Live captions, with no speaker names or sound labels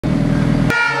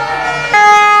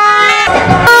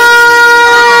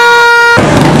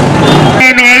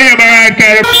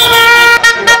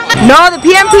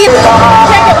people.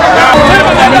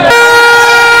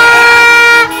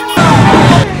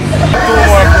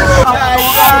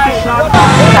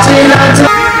 Check it out.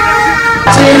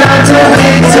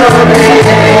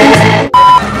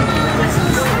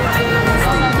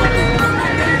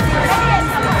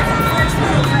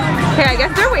 Okay, I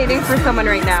guess they're waiting for someone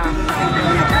right now.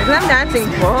 Because I'm dancing.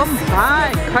 Boom,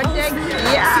 bye, contact,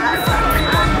 yes.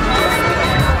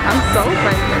 I'm so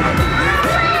friendly.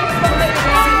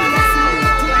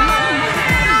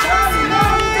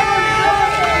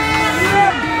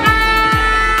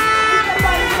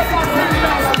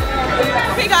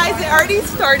 Hey guys, it already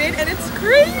started and it's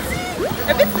crazy.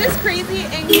 If it's this crazy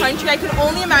in country, I can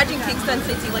only imagine Kingston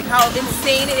City, like how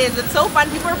insane it is. It's so fun.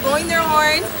 People are blowing their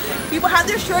horns. People have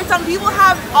their shirts on. People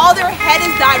have all their head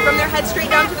is dyed, from their head straight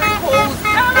down to their toes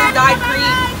is dyed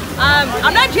green.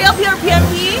 I'm not JLP or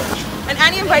PMP, and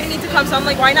Annie invited me to come, so I'm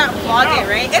like, why not vlog it,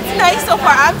 right? It's nice so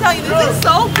far. I'm telling you, this is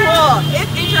so cool.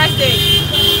 It's interesting.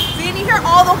 See, and you hear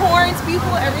all the horns,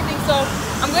 people, everything. So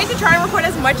I'm going to try and record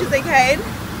as much as I can,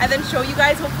 and then show you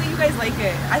guys. Hopefully you guys like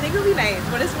it. I think it'll be nice,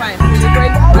 but it's fun.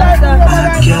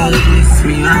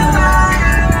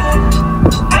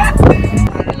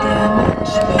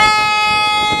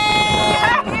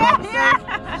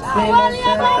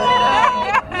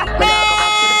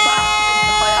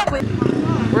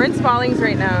 We're in Spalding's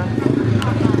right now.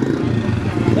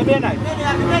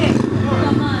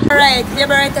 Alright, you're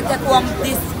ready to take home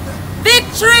this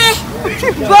victory!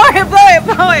 Blow it, blow it,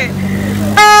 blow it!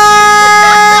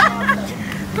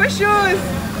 Push shoes!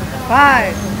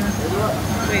 5.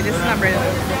 Wait, this is not ready.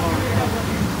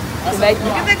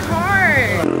 Look at the car!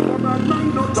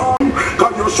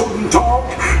 Cause you shouldn't talk,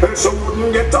 else you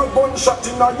wouldn't get a gunshot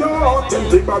in your heart.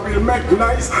 Think it will make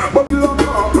nice, but love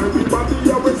up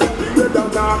everybody always saying that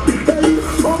that. Hey,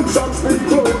 functions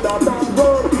speak louder than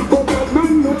word. But that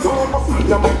man no talk,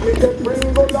 you make me get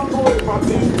bring go down to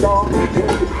everything down.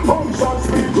 Hey, functions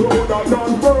speak louder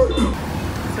than word.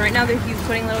 So right now he's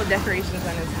putting little decorations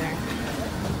on his hair.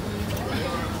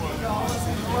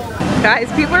 Guys,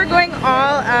 people are going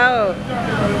all out.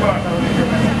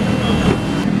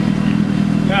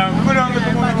 Yeah, put on the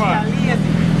one.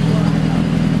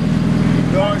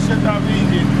 Don't shut up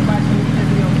easy.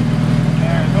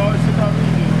 Yeah, don't shut up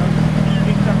easy.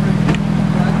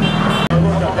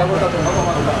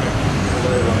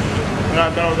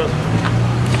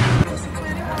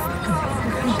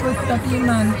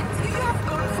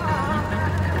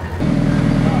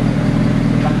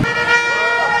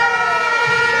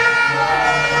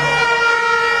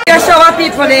 Shower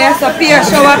people there, so peer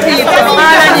shower people, all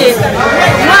of it.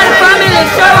 One family,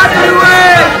 shower to the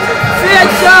world. Free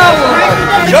show.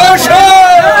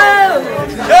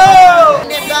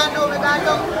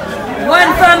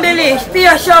 One family,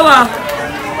 peer shower.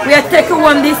 We are taking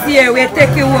one this year, we are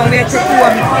taking one, we are taking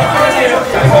one.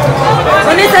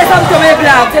 When you say something to me,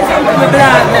 black, say something to me,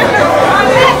 black.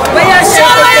 We are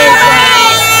showing.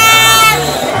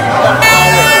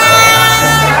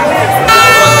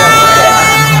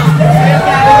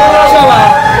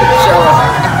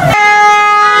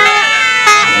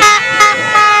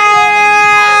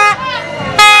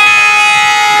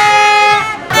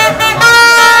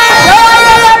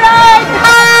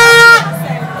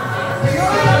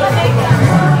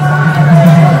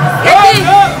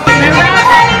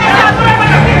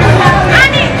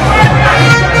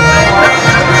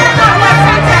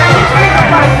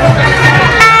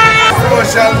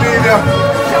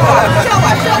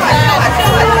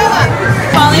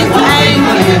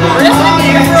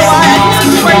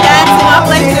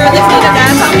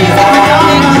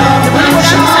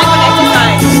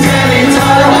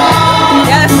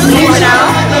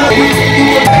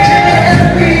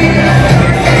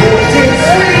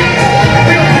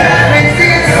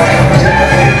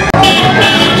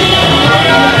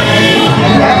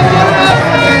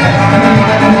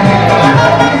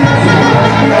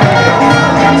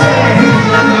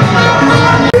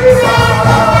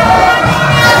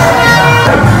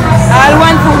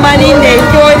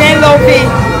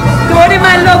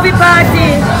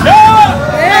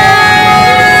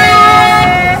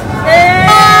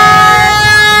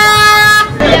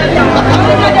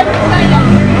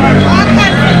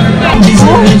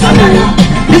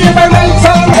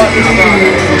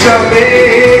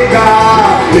 Jamaica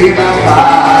Labour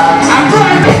Party.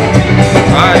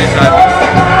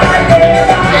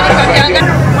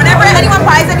 Whenever anyone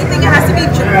buys anything, it has to be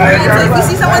green. So if you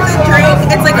see someone with a drink,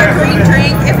 it's like a green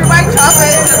drink. If you're buying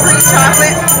chocolate, it's a green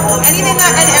chocolate. Anything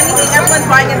everyone's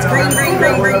buying, it's green, green,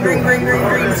 green, green, green, green, green,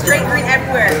 green, straight green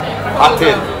everywhere. Hot.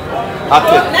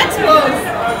 Next pose.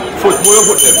 foot, more you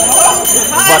put them.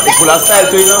 But it's full of style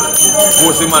too, you know.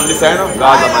 Bossy man this time, you know.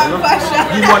 Gaza man, you know.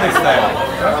 Give one next time.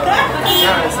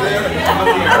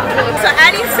 So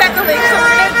Annie set the link, so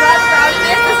we're gonna drive around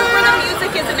this. This is where the music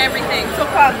is and everything. So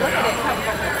come, look at it.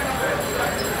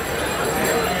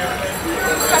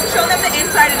 Come show them the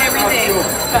inside and everything.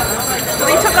 So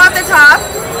they took off the top.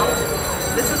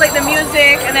 This is like the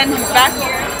music, and then back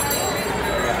here.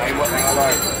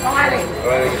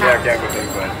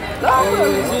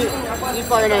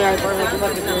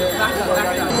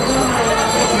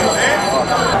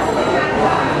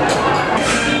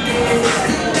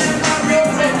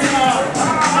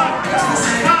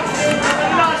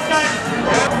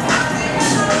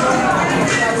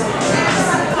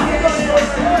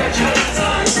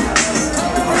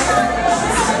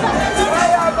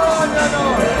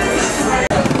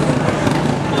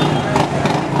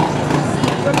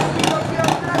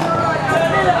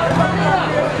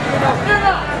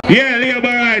 Yeah, Labour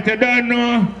right, you don't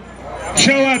know.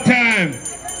 Shower time.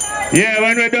 Yeah,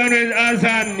 when we're done with us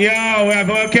and we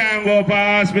can go for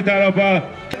hospital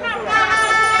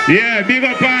yeah, big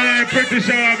up all the pretty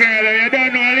shower girl. You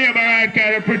don't know Labour right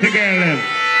kind of pretty girl them.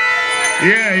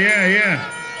 Yeah.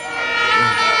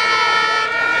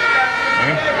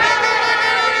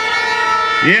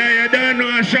 Yeah, you don't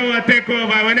know a shower take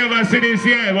over. We never see this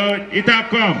here, but it have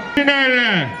come. She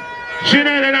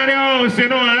not in the house, you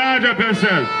know, large up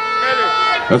yourself.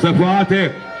 That's a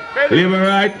party. Labour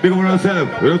right, big up on yourself.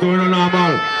 We don't do no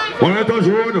normal. When we touch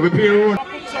road, we peel road.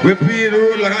 We peel the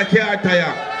road like a car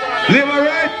tire. Labour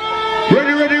right.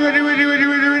 Ready.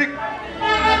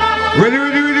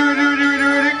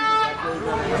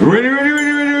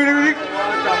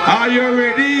 Are you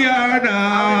ready or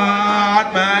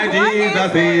not? My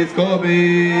Jesus is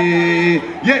coming.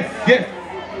 Yes.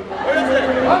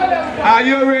 Are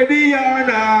you ready or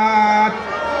not?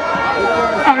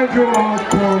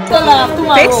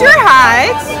 Fix your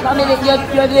hat.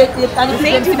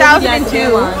 Say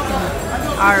 2002.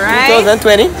 Alright.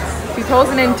 2020?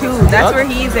 2002. That's where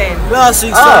he's in. Last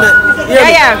week Sunday.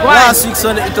 Yeah, go on. Last week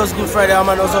Sunday, it was Good Friday. A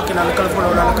man was walking on the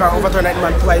California on the car, overturned that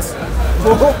man twice.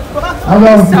 So what?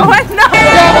 No.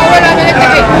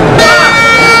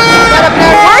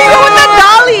 Where are you with the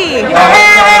dolly?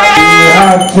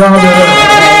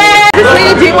 This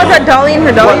lady doing with her dolly, and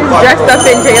her dolly is dressed up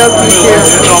in JLP too.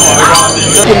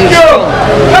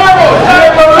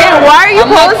 Hey, why are you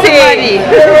posing?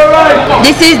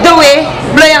 This is the way.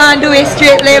 Blow your hand, do it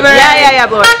straight, Labour. Yeah,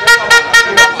 blow it.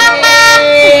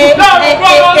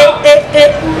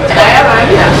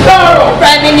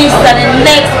 Prime Minister, the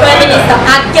next Prime Minister,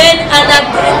 again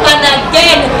and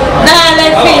again. Now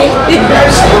let's see.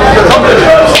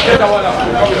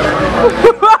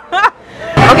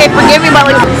 Okay, forgive me, but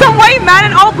like some white man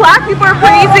and all black people are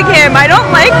praising him. I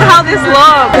don't like how this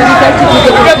looks.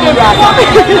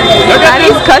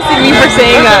 Daddy's cussing me for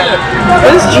saying that.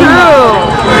 It's true.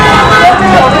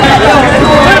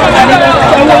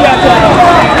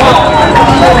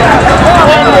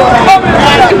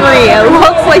 Slavery. It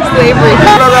looks like slavery.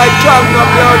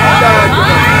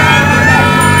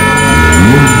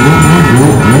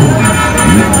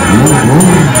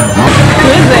 Who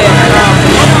is it?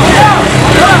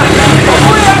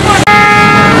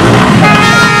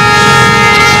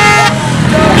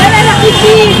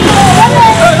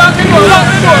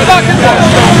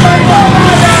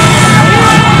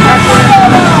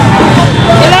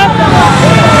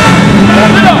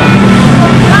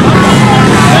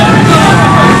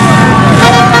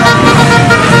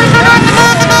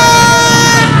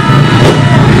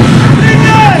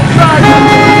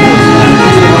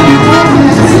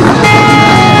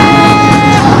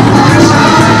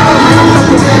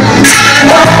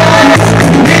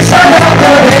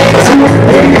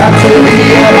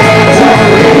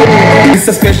 It's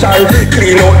a special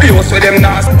clean out the house with them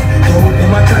nasty.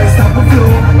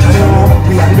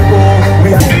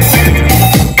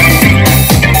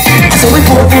 So we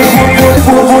vote.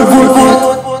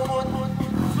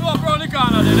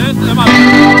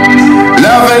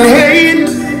 Love and hate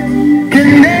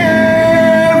can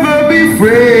never be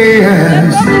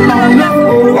friends.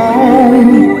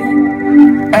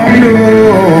 I know.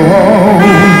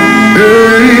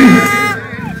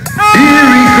 Here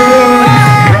we go,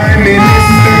 Prime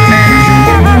Minister.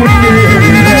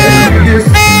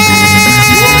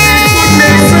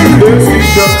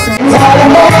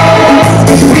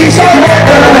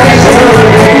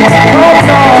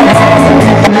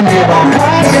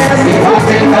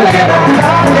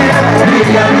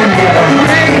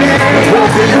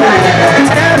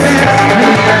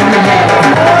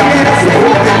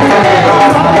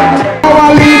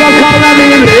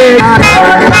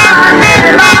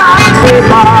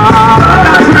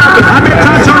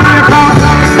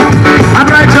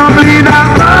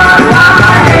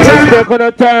 on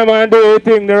the time and do your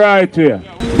thing the right way.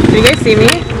 Do you guys see me?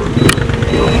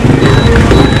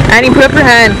 Annie, put up your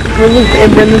hand. Brothers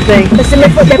and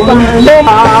sisters, vote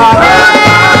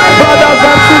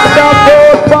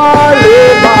for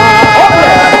Labour.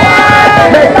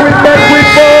 Make we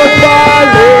vote for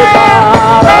Labour.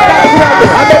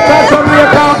 I bet that's some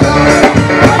Jamaica.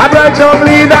 I bet some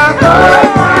leader.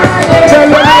 Tell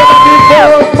them everybody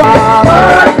vote for.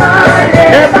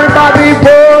 Everybody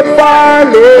vote for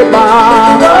Labour.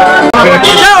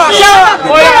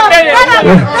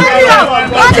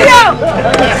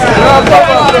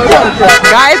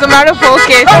 Guys, I'm out of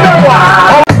focus.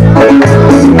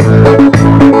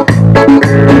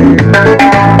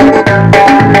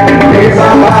 It's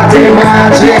a party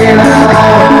marching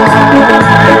on,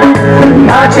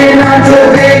 marching on to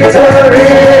victory.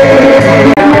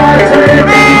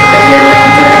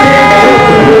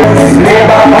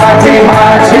 Labour Party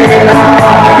marching on,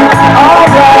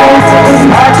 alright,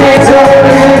 marching to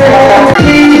victory.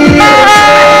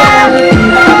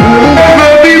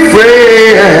 We'll be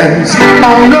friends,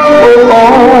 oh no,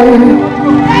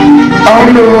 oh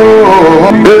no,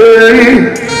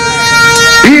 hey.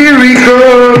 Here he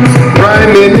comes,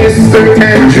 Prime Minister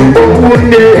Andrew.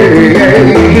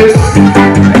 Yes.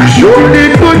 Surely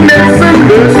goodness and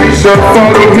mercy shall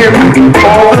follow him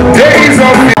all the days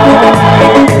of his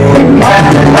life.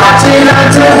 Marching on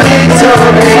to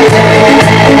victory.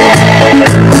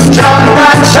 John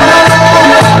Manchester,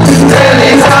 tell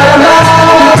it all now.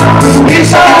 He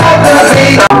shall have the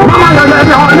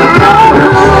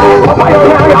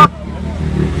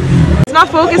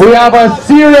We have a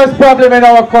serious problem in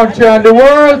our country and the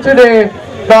world today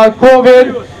called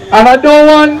COVID, and I don't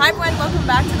want... Hi everyone, welcome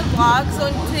back to the vlog. So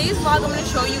in today's vlog I'm going to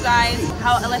show you guys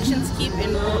how elections keep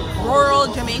in rural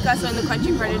Jamaica, so in the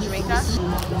country part of Jamaica.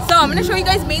 So I'm going to show you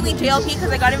guys mainly JLP because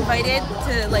I got invited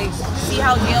to like see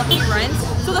how JLP runs.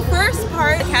 So the first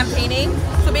part, campaigning.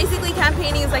 So basically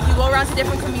campaigning is like you go around to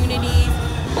different communities.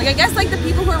 Like I guess like the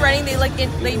people who are running, they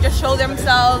just show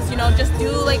themselves, you know, just do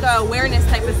like a awareness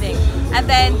type of thing. And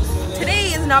then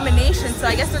today is nomination, so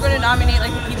I guess they're going to nominate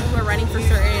like the people who are running for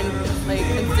certain like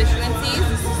constituencies.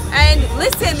 And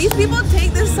listen, these people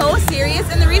take this so serious,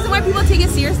 and the reason why people take it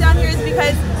serious down here is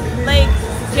because like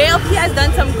JLP has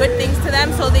done some good things to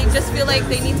them, so they just feel like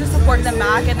they need to support them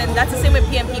back. And then that's the same with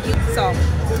PMP people. So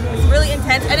it's really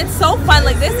intense and it's so fun.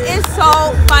 Like this is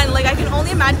so fun. Like I can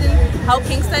only imagine how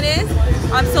Kingston is.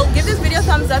 So give this video a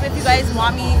thumbs up if you guys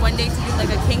want me one day to do like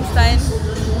a Kingston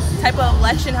type of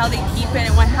election, how they keep it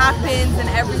and what happens and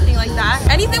everything like that.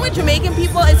 Anything with Jamaican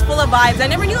people is full of vibes. I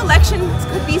never knew elections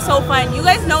could be so fun. You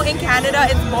guys know in Canada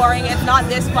it's boring, it's not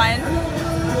this fun.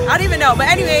 I don't even know, but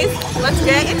anyways, let's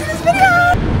get into this video.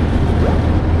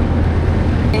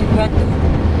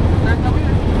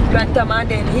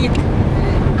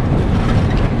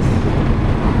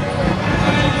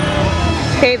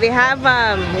 Okay, they have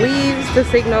leaves to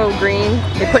signal green.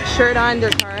 They put shirt on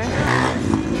their car.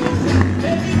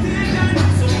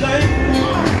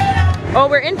 Oh,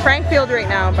 we're in Frankfield right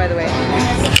now, by the way.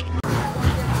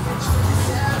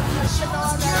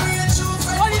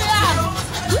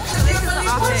 This is the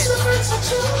office.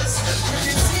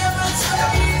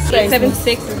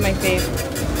 876 is my fave.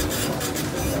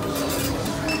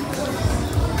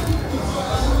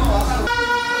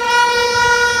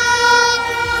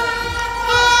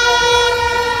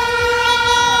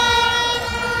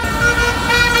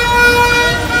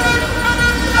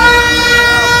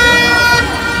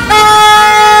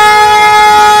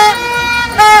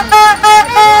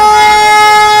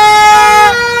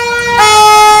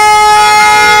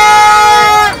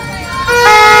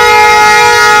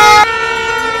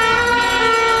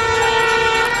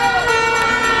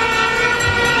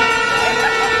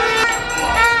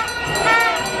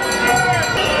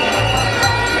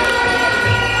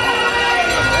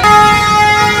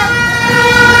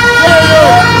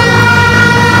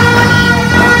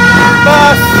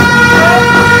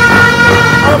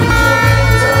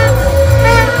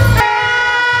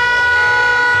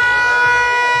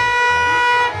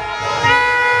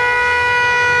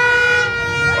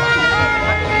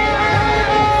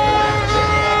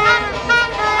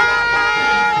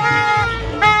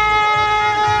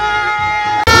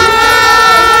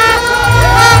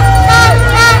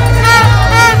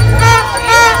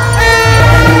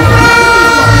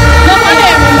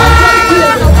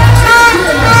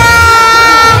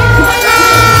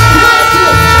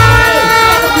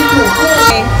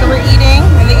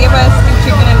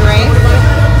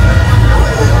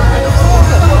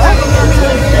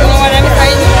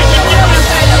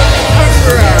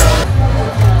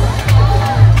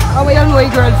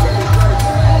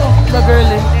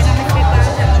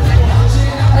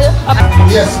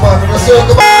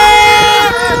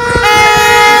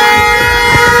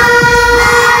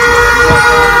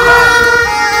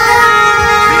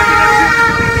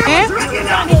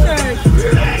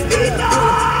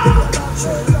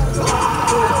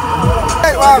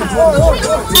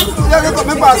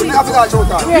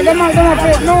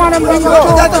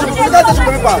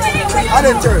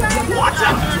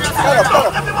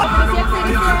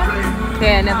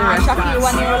 Okay, another rush.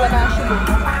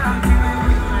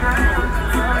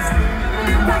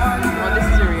 Oh, this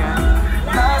is Uriah.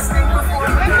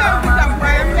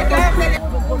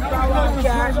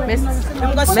 Miss.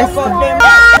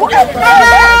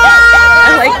 I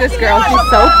like this girl. She's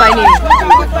so funny.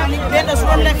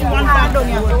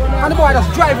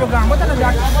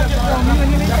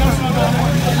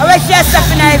 I wish you had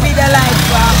something I be the life.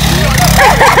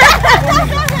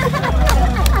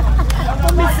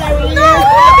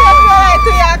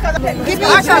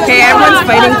 Okay, everyone's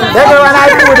fighting. Everyone I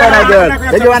food then again.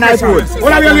 Everyone I food.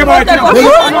 What are you about?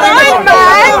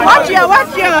 Watch you. The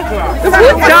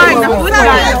food's done. The food's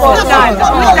done.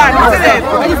 Look at it.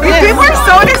 These people are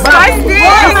so disgusting.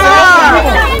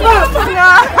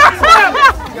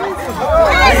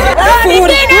 Food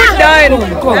done.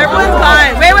 Everyone's gone.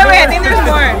 Wait. I think there's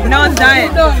more. No, it's done.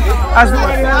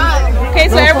 Okay,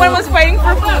 so everyone was fighting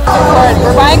for food.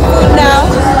 We're buying food now.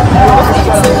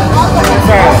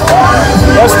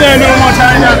 Let's stay no more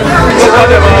time.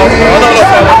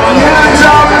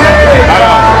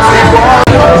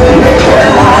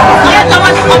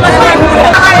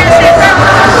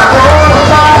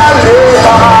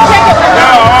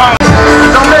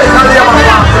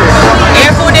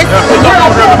 Air food is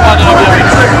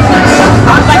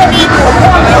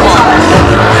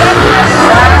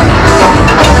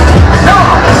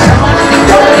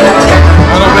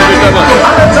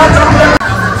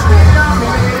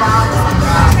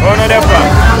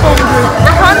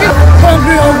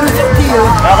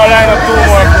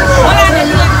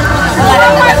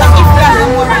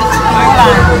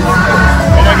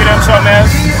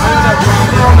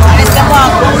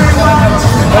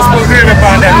Let's put gravy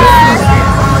upon them.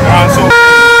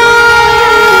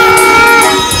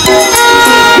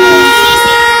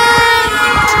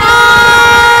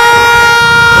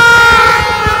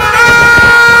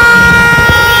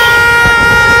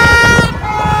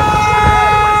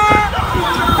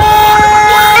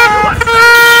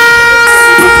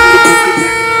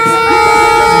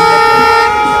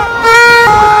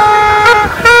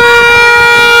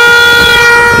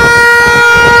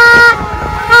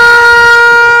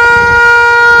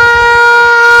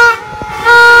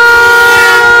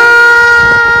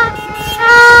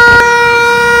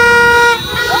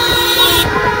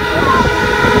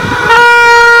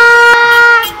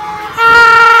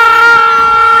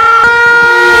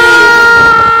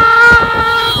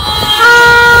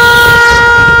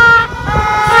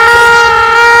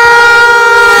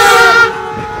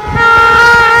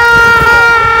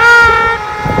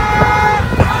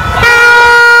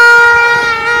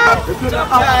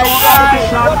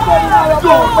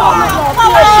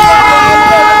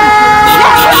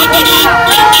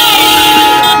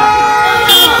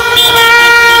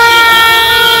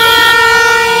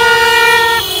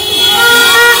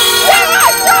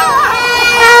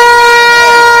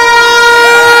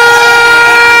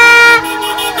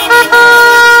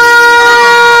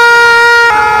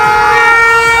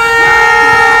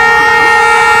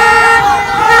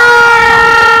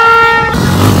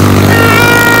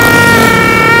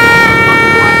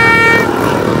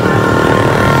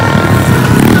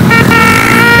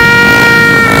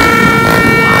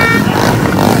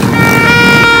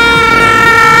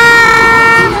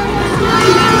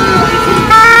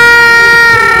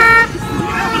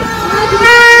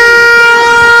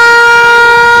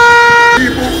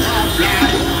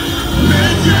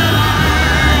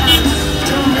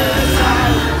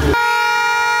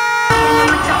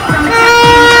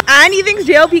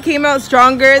 JLP came out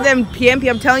stronger than PMP.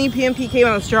 I'm telling you, PMP came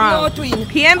out strong. No, twin.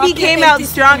 PMP came out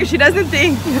stronger. She doesn't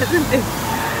think.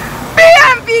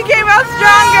 PMP came out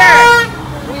stronger.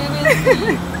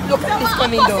 Look at this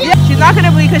coming down. She's not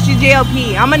gonna believe because she's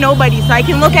JLP. I'm a nobody, so I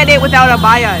can look at it without a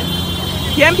bias.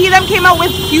 PMP them came out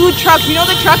with huge trucks. You know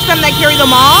the trucks them that carry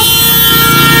them all?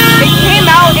 They came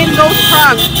out in those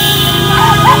trucks.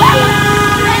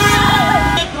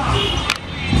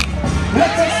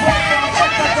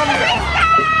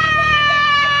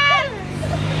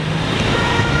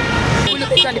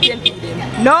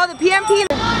 No, the PMP.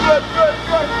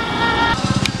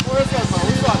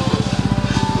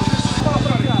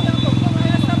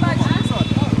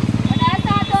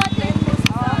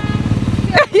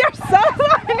 You're so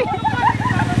funny.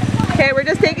 Okay, we're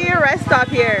just taking a rest stop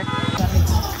here.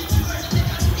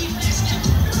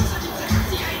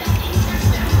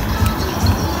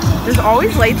 There's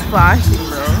always lights flashing,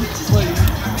 bro.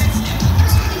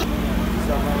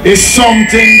 It's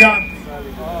something that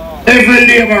every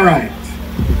labourite,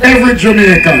 every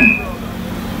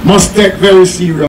Jamaican must take very serious.